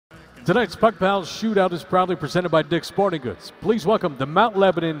Tonight's Puck Pals Shootout is proudly presented by Dick's Sporting Goods. Please welcome the Mount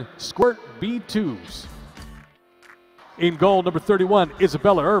Lebanon Squirt B2s. In goal, number 31,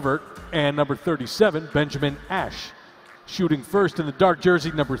 Isabella Ervert, and number 37, Benjamin Ash. Shooting first in the dark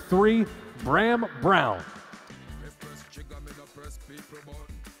jersey, number 3, Bram Brown.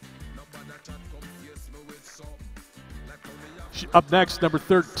 Up next, number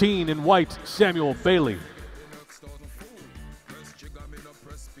 13 in white, Samuel Bailey.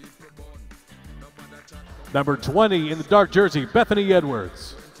 Number 20 in the dark jersey, Bethany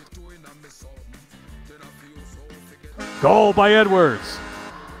Edwards. Goal by Edwards.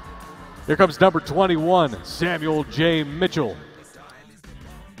 Here comes number 21, Samuel J. Mitchell.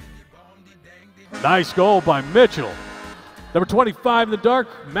 Nice goal by Mitchell. Number 25 in the dark,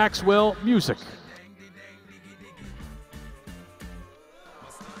 Maxwell Music.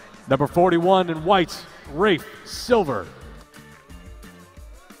 Number 41 in white, Rafe Silver.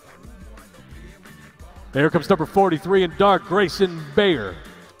 Here comes number 43 in dark, Grayson Bayer.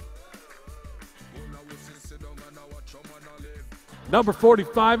 Number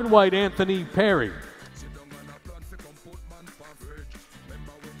 45 in white, Anthony Perry.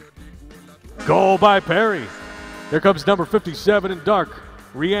 Goal by Perry. Here comes number 57 in dark,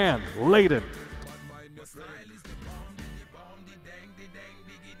 Rianne Layden.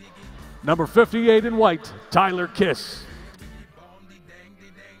 Number 58 in white, Tyler Kiss.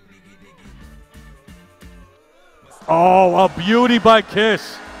 Oh, a beauty by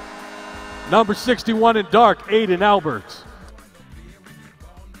Kiss. Number 61 in dark, Aiden Alberts.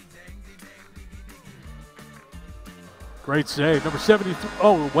 Great save. Number 73.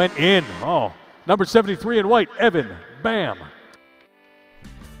 Oh, it went in. Oh. Number 73 in white, Evan Bam.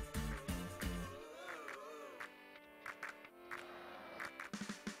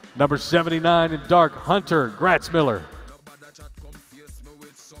 Number 79 in dark, Hunter Gratzmiller.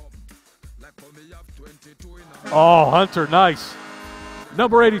 Oh, Hunter, nice.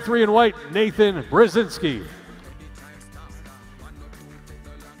 Number 83 in white, Nathan Brzezinski.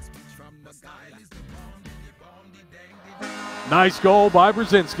 Nice goal by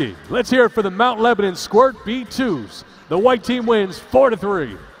Brzezinski. Let's hear it for the Mount Lebanon Squirt B2s. The white team wins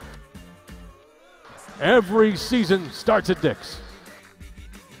 4-3. Every season starts at Dick's.